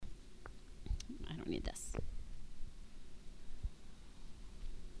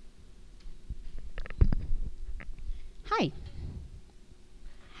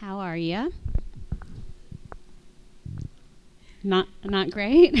are you? Not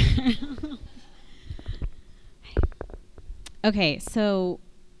great? Okay, so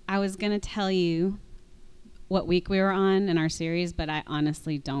I was going to tell you what week we were on in our series, but I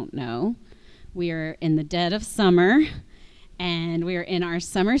honestly don't know. We are in the dead of summer, and we are in our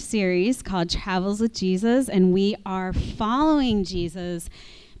summer series called Travels with Jesus, and we are following Jesus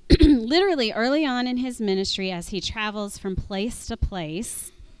literally early on in his ministry as he travels from place to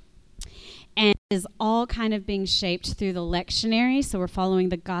place, and is all kind of being shaped through the lectionary. So we're following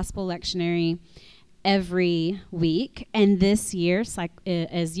the gospel lectionary every week, and this year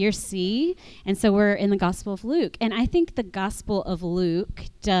is year C, and so we're in the Gospel of Luke. And I think the Gospel of Luke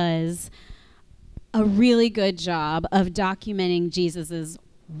does a really good job of documenting Jesus's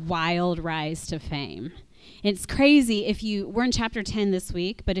wild rise to fame. It's crazy we're in chapter 10 this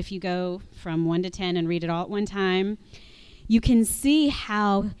week, but if you go from 1 to 10 and read it all at one time, you can see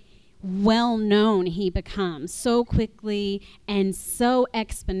how well known he becomes so quickly and so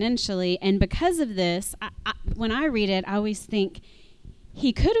exponentially. And because of this, when I read it, I always think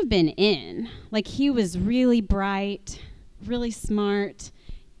he could have been in. Like, he was really bright, really smart,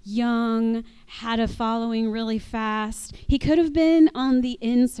 young, had a following really fast. He could have been on the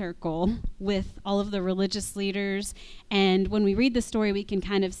in circle with all of the religious leaders. And when we read the story, we can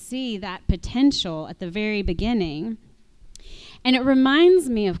kind of see that potential at the very beginning. And it reminds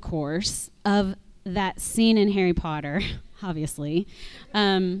me, of course, of that scene in Harry Potter, obviously.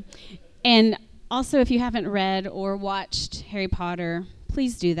 And also, if you haven't read or watched Harry Potter,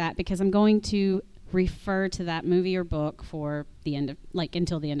 please do that, because I'm going to refer to that movie or book for the end of,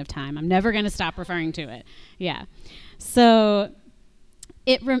 until the end of time. I'm never going to stop referring to it. Yeah. So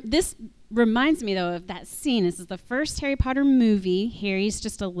this reminds me, though, of that scene. This is the first Harry Potter movie. Harry's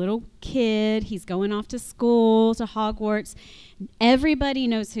just a little kid. He's going off to school, to Hogwarts. Everybody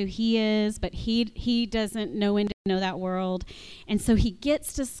knows who he is, but he doesn't know when to know that world. And so he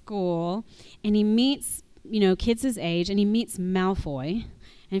gets to school, and he meets, kids his age, and he meets Malfoy.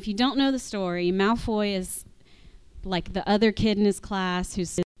 And if you don't know the story, Malfoy is like the other kid in his class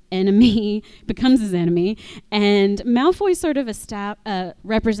who's his enemy, becomes his enemy. And Malfoy sort of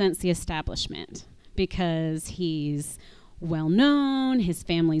represents the establishment because he's well-known, his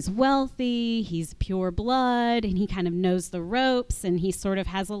family's wealthy, he's pure blood, and he kind of knows the ropes, and he sort of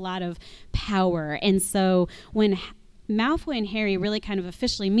has a lot of power. And so when Malfoy and Harry really kind of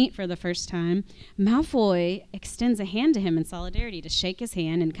officially meet for the first time, Malfoy extends a hand to him in solidarity to shake his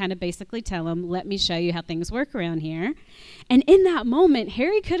hand and kind of basically tell him, let me show you how things work around here. And in that moment,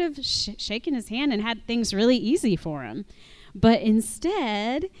 Harry could have shaken his hand and had things really easy for him. But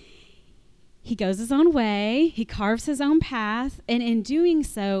instead, he goes his own way, he carves his own path, and in doing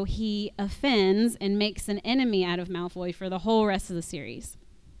so, he offends and makes an enemy out of Malfoy for the whole rest of the series.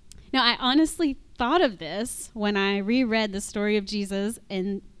 Now, I honestly thought of this when I reread the story of Jesus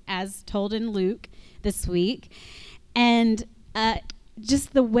as told in Luke this week, and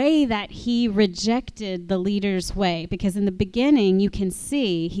just the way that he rejected the leader's way, because in the beginning you can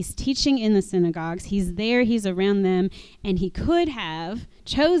see he's teaching in the synagogues, he's there, he's around them, and he could have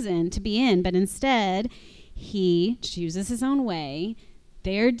chosen to be in, but instead he chooses his own way.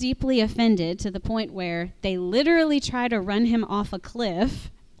 They're deeply offended to the point where they literally try to run him off a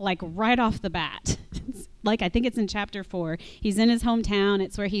cliff, like right off the bat. I think it's in chapter 4. He's in his hometown.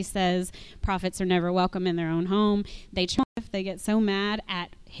 It's where he says prophets are never welcome in their own home. They get so mad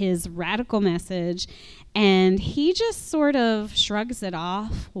at his radical message, and he just sort of shrugs it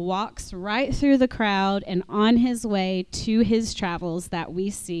off, walks right through the crowd, and on his way to his travels that we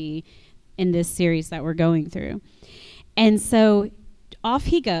see in this series that we're going through. And so off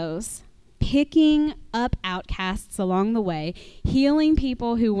he goes, picking up outcasts along the way, healing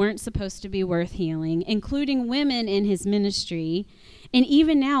people who weren't supposed to be worth healing, including women in his ministry. And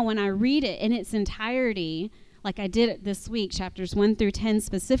even now, when I read it in its entirety, like I did it this week, chapters 1 through 10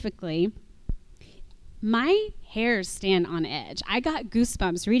 specifically, my hairs stand on edge. I got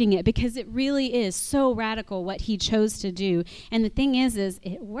goosebumps reading it because it really is so radical what he chose to do. And the thing is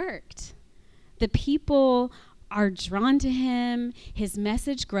it worked. The people are drawn to him, his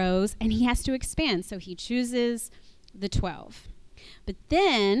message grows, and he has to expand. So he chooses the 12. But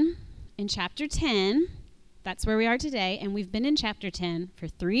then in chapter 10, that's where we are today, and we've been in chapter 10 for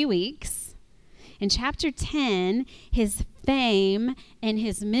 3 weeks. In chapter 10, his fame and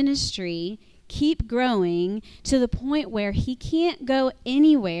his ministry keep growing to the point where he can't go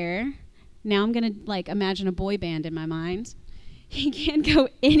anywhere. Now I'm going to imagine a boy band in my mind. He can't go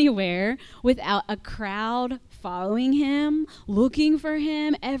anywhere without a crowd following him, looking for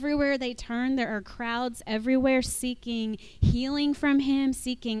him. Everywhere they turn, there are crowds everywhere seeking healing from him,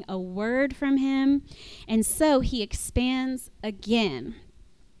 seeking a word from him. And so he expands again.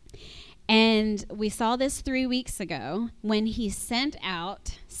 And we saw this 3 weeks ago when he sent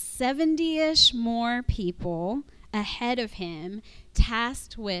out 70-ish more people ahead of him,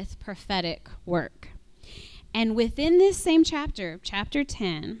 tasked with prophetic work. And within this same chapter, chapter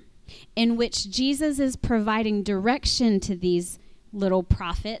 10, in which Jesus is providing direction to these little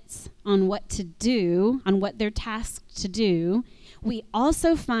prophets on what to do, on what they're tasked to do, we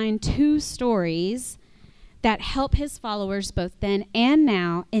also find 2 stories that help his followers both then and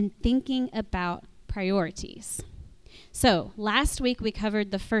now in thinking about priorities. So last week we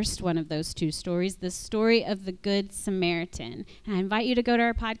covered the first one of those 2 stories, the story of the Good Samaritan. And I invite you to go to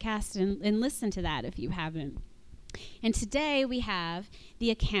our podcast and listen to that if you haven't. And today we have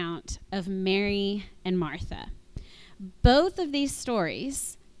the account of Mary and Martha. Both of these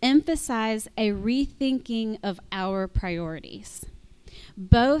stories emphasize a rethinking of our priorities.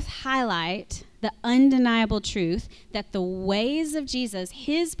 Both highlight the undeniable truth that the ways of Jesus,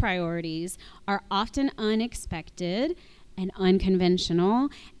 his priorities, are often unexpected and unconventional,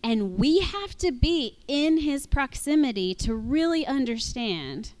 and we have to be in his proximity to really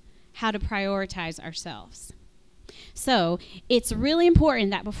understand how to prioritize ourselves. So it's really important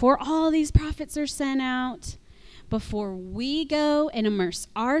that before all these prophets are sent out, before we go and immerse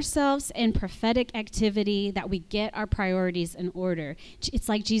ourselves in prophetic activity, that we get our priorities in order. It's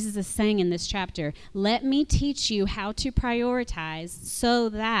like Jesus is saying in this chapter, let me teach you how to prioritize so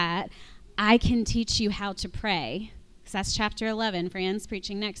that I can teach you how to pray. Because that's chapter 11, Fran's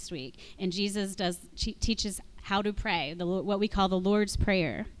preaching next week. And Jesus teaches how to pray, what we call the Lord's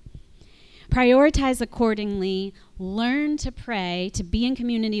Prayer. Prioritize accordingly, learn to pray, to be in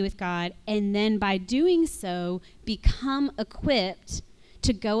community with God, and then by doing so, become equipped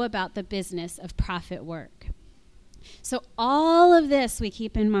to go about the business of prophet work. So all of this we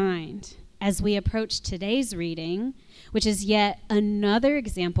keep in mind as we approach today's reading, which is yet another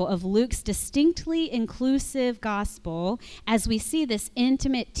example of Luke's distinctly inclusive gospel as we see this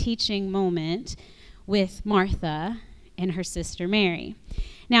intimate teaching moment with Martha and her sister Mary.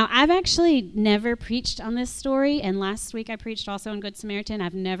 Now, I've actually never preached on this story, and last week I preached also on Good Samaritan.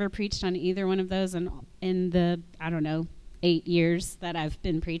 I've never preached on either one of those in the, 8 years that I've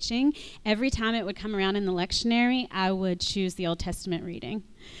been preaching. Every time it would come around in the lectionary, I would choose the Old Testament reading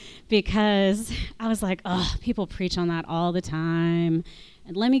because I was like, people preach on that all the time.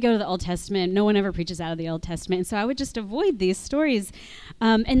 And let me go to the Old Testament. No one ever preaches out of the Old Testament. And so I would just avoid these stories.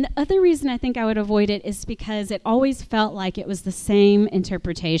 And the other reason I think I would avoid it is because it always felt like it was the same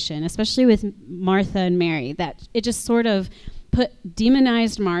interpretation, especially with Martha and Mary, that it just sort of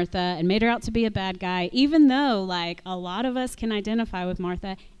demonized Martha and made her out to be a bad guy, even though, like, a lot of us can identify with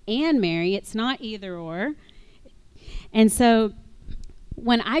Martha and Mary. It's not either or. And so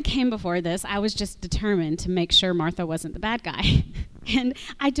when I came before this, I was just determined to make sure Martha wasn't the bad guy. And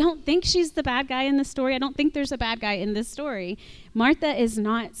I don't think she's the bad guy in the story. I don't think there's a bad guy in this story. Martha is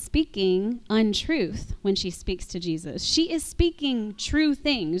not speaking untruth when she speaks to Jesus. She is speaking true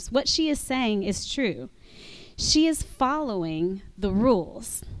things. What she is saying is true. She is following the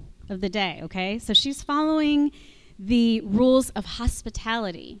rules of the day, okay? So she's following the rules of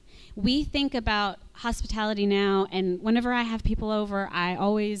hospitality. We think about hospitality now, and whenever I have people over, I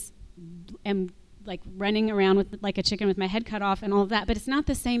always am like running around with like a chicken with my head cut off and all of that, but it's not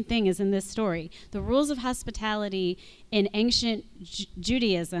the same thing as in this story. The rules of hospitality in ancient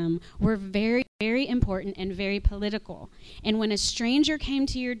Judaism were very, very important and very political. And when a stranger came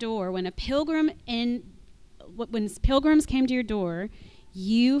to your door, when pilgrims came to your door,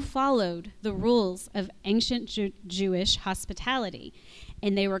 you followed the rules of ancient Jewish hospitality.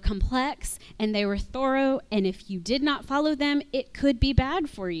 And they were complex and they were thorough, and if you did not follow them, it could be bad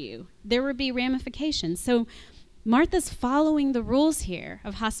for you. There would be ramifications. So Martha's following the rules here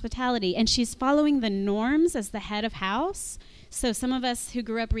of hospitality, and she's following the norms as the head of house. So some of us who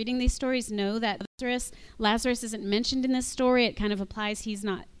grew up reading these stories know that Lazarus isn't mentioned in this story. It kind of applies he's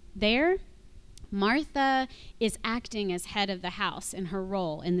not there. Martha is acting as head of the house in her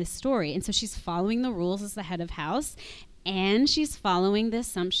role in this story. And so she's following the rules as the head of house, and she's following the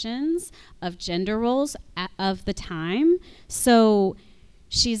assumptions of gender roles of the time. So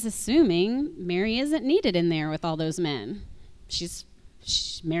she's assuming Mary isn't needed in there with all those men.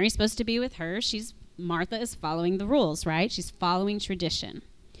 Mary's supposed to be with her. Martha is following the rules, right? She's following tradition.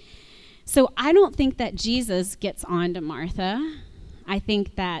 So I don't think that Jesus gets on to Martha. I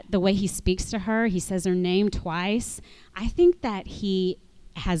think that the way he speaks to her, he says her name twice. I think that he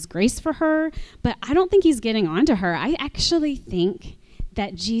has grace for her, but I don't think he's getting on to her. I actually think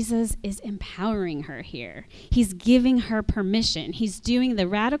that Jesus is empowering her here. He's giving her permission. He's doing the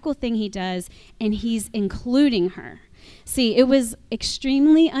radical thing he does, and he's including her. See, it was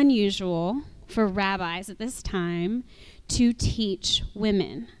extremely unusual for rabbis at this time to teach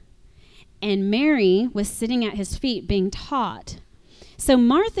women. And Mary was sitting at his feet being taught. So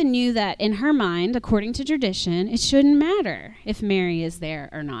Martha knew that in her mind, according to tradition, it shouldn't matter if Mary is there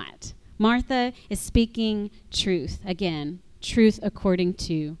or not. Martha is speaking truth. Again, truth according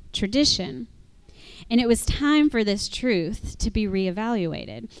to tradition. And it was time for this truth to be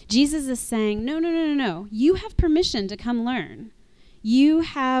reevaluated. Jesus is saying, no. You have permission to come learn. You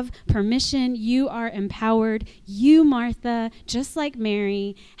have permission. You are empowered. You, Martha, just like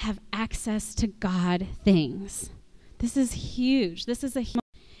Mary, have access to God things. This is huge. This is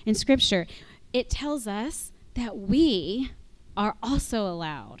in Scripture. It tells us that we are also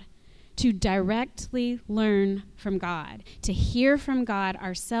allowed to directly learn from God, to hear from God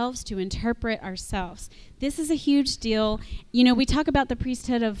ourselves, to interpret ourselves. This is a huge deal. You know, we talk about the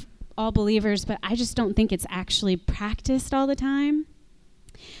priesthood of all believers, but I just don't think it's actually practiced all the time.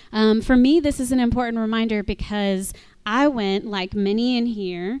 For me, this is an important reminder because I went, like many in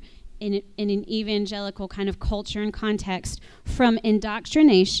here, in an evangelical kind of culture and context, from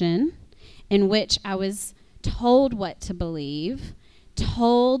indoctrination, in which I was told what to believe,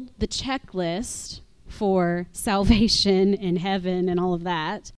 told the checklist for salvation and heaven and all of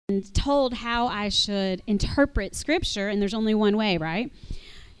that, and told how I should interpret Scripture, and there's only one way, right?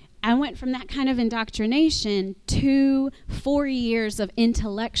 I went from that kind of indoctrination to 4 years of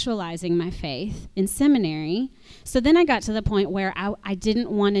intellectualizing my faith in seminary. So then I got to the point where I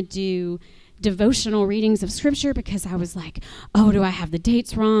didn't want to do devotional readings of Scripture because I was like, oh, do I have the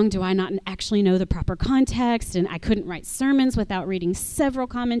dates wrong? Do I not actually know the proper context? And I couldn't write sermons without reading several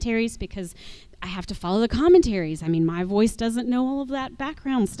commentaries because I have to follow the commentaries. I mean, my voice doesn't know all of that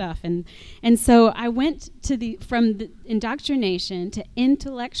background stuff. And so I went from the indoctrination to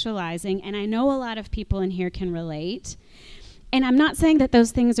intellectualizing, and I know a lot of people in here can relate. And I'm not saying that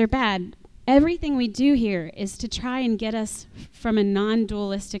those things are bad. Everything we do here is to try and get us from a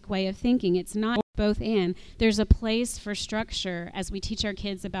non-dualistic way of thinking. It's not both and. There's a place for structure as we teach our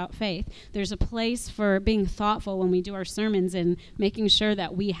kids about faith. There's a place for being thoughtful when we do our sermons and making sure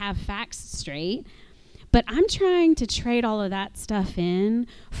that we have facts straight. But I'm trying to trade all of that stuff in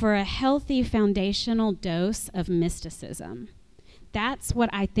for a healthy foundational dose of mysticism. That's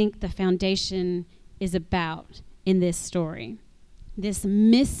what I think the foundation is about in this story. This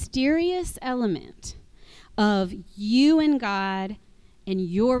mysterious element of you and God and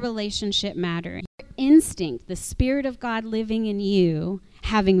your relationship mattering. Your instinct, the Spirit of God living in you,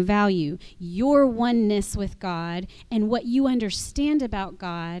 having value, your oneness with God, and what you understand about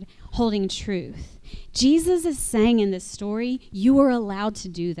God holding truth. Jesus is saying in this story, you are allowed to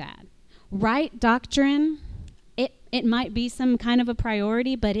do that. Right doctrine, it might be some kind of a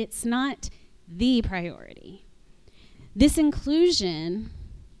priority, but it's not the priority. This inclusion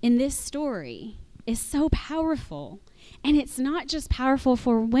in this story is so powerful. And it's not just powerful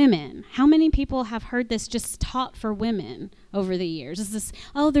for women. How many people have heard this just taught for women over the years? Is this,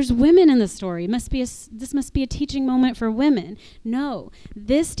 oh, there's women in the story. This must be a teaching moment for women. No,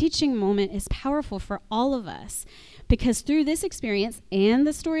 this teaching moment is powerful for all of us. Because through this experience and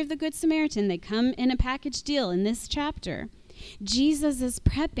the story of the Good Samaritan, they come in a package deal in this chapter. Jesus is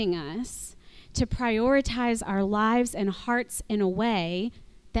prepping us to prioritize our lives and hearts in a way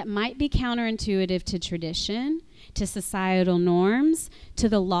that might be counterintuitive to tradition, to societal norms, to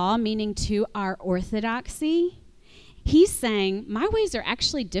the law, meaning to our orthodoxy. He's saying, my ways are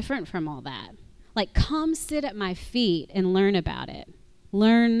actually different from all that. Like, come sit at my feet and learn about it.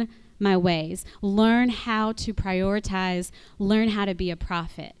 Learn my ways. Learn how to prioritize. Learn how to be a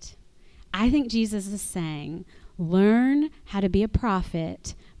prophet. I think Jesus is saying, learn how to be a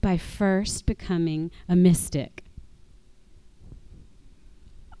prophet by first becoming a mystic.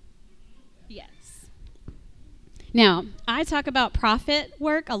 Now, I talk about prophet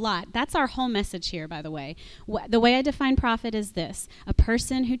work a lot. That's our whole message here, by the way. The way I define prophet is this: a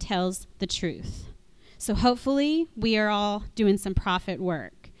person who tells the truth. So hopefully we are all doing some prophet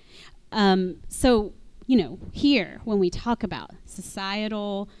work. So, here, when we talk about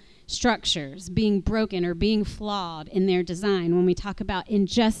societal structures being broken or being flawed in their design, when we talk about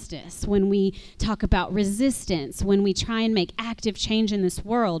injustice, when we talk about resistance, when we try and make active change in this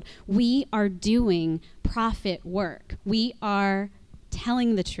world, we are doing prophet work. We are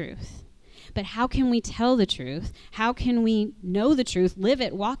telling the truth. But how can we tell the truth? How can we know the truth, live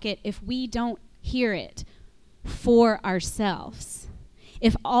it, walk it, if we don't hear it for ourselves?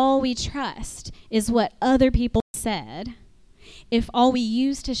 if all we trust is what other people said, if all we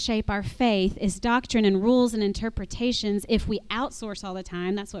use to shape our faith is doctrine and rules and interpretations, if we outsource all the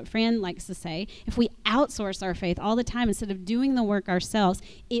time, that's what Fran likes to say, if we outsource our faith all the time instead of doing the work ourselves,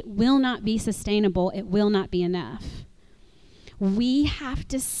 it will not be sustainable. It will not be enough. We have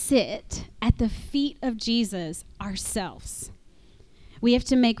to sit at the feet of Jesus ourselves. We have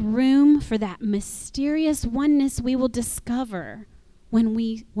to make room for that mysterious oneness we will discover when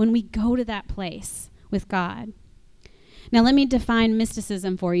we go to that place with God. Now, let me define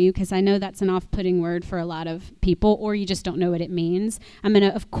mysticism for you, because I know that's an off-putting word for a lot of people, or you just don't know what it means. I'm going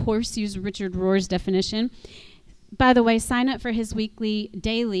to, of course, use Richard Rohr's definition. By the way, sign up for his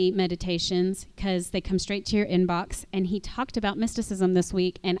daily meditations, because they come straight to your inbox. And he talked about mysticism this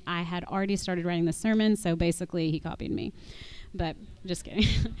week, and I had already started writing the sermon, so basically he copied me. But just kidding.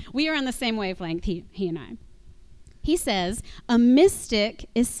 We are on the same wavelength, he and I. He says, a mystic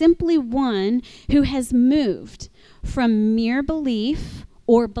is simply one who has moved from mere belief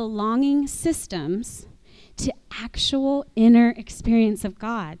or belonging systems to actual inner experience of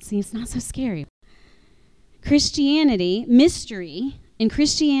God. See, it's not so scary. Mystery in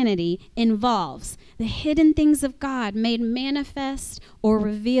Christianity involves the hidden things of God made manifest or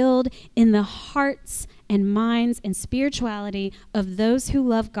revealed in the hearts and minds and spirituality of those who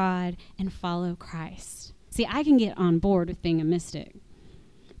love God and follow Christ. See, I can get on board with being a mystic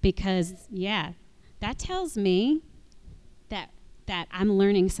because, that tells me that I'm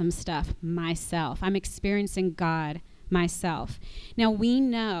learning some stuff myself. I'm experiencing God myself. Now, we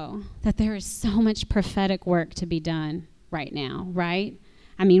know that there is so much prophetic work to be done right now, right?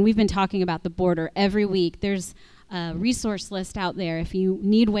 I mean, we've been talking about the border every week. There's a resource list out there if you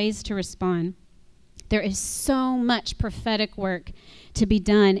need ways to respond. There is so much prophetic work to be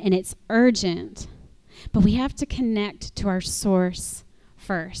done, and it's urgent. But we have to connect to our source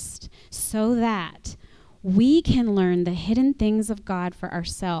first so that we can learn the hidden things of God for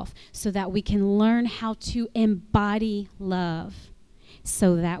ourselves, so that we can learn how to embody love,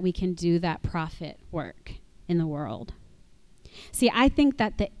 so that we can do that prophet work in the world. See, I think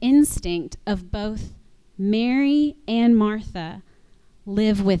that the instinct of both Mary and Martha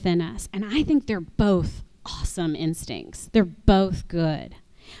live within us, and I think they're both awesome instincts. They're both good.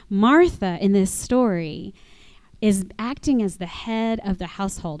 Martha, in this story, is acting as the head of the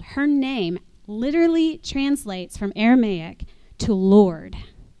household. Her name literally translates from Aramaic to Lord,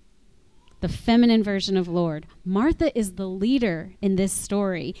 the feminine version of Lord. Martha is the leader in this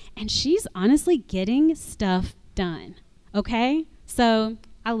story, and she's honestly getting stuff done, okay? So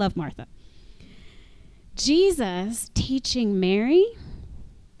I love Martha. Jesus teaching Mary,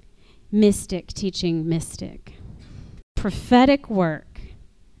 mystic teaching mystic. Prophetic work.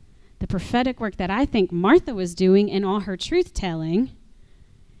 The prophetic work that I think Martha was doing in all her truth-telling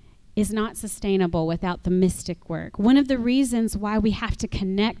is not sustainable without the mystic work. One of the reasons why we have to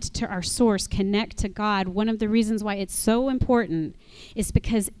connect to our source, connect to God, one of the reasons why it's so important is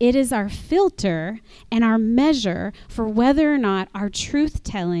because it is our filter and our measure for whether or not our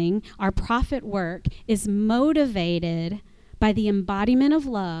truth-telling, our prophet work is motivated by the embodiment of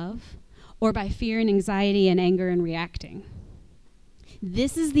love or by fear and anxiety and anger and reacting.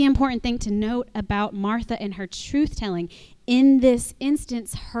 This is the important thing to note about Martha and her truth-telling. In this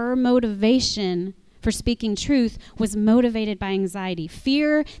instance, her motivation for speaking truth was motivated by anxiety,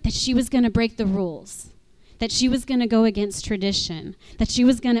 fear that she was going to break the rules, that she was going to go against tradition, that she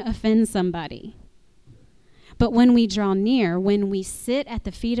was going to offend somebody. But when we draw near, when we sit at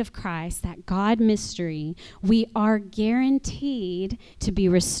the feet of Christ, that God mystery, we are guaranteed to be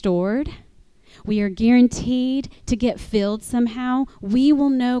restored. We are guaranteed to get filled somehow. We will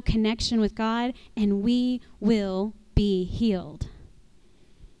know connection with God, and we will be healed.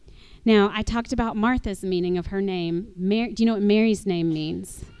 Now, I talked about Martha's meaning of her name. Do you know what Mary's name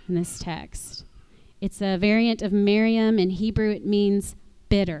means in this text? It's a variant of Miriam. In Hebrew, it means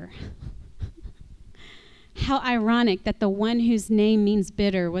bitter. How ironic that the one whose name means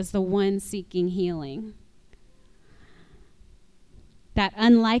bitter was the one seeking healing. That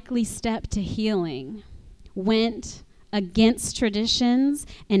unlikely step to healing went against traditions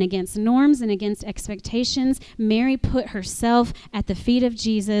and against norms and against expectations. Mary put herself at the feet of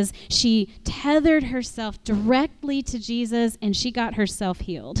Jesus. She tethered herself directly to Jesus, and she got herself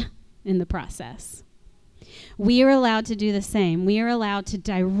healed in the process. We are allowed to do the same. We are allowed to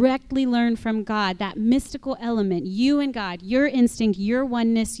directly learn from God, that mystical element, you and God, your instinct, your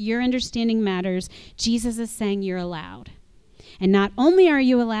oneness, your understanding matters. Jesus is saying you're allowed. And not only are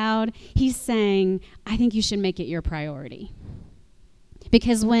you allowed, he's saying, I think you should make it your priority.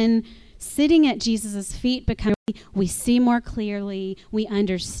 Because when Sitting at Jesus' feet becomes we see more clearly, we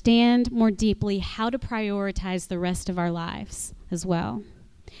understand more deeply how to prioritize the rest of our lives as well.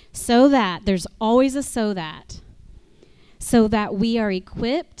 So that, there's always a so that we are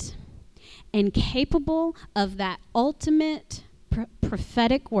equipped and capable of that ultimate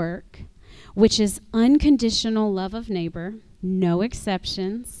prophetic work, which is unconditional love of neighbor, no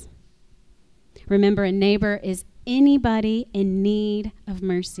exceptions. Remember, a neighbor is anybody in need of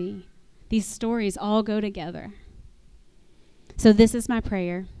mercy. These stories all go together. So this is my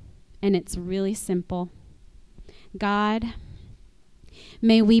prayer, and it's really simple. God,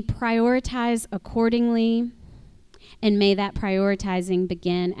 may we prioritize accordingly, and may that prioritizing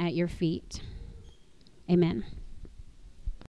begin at your feet. Amen.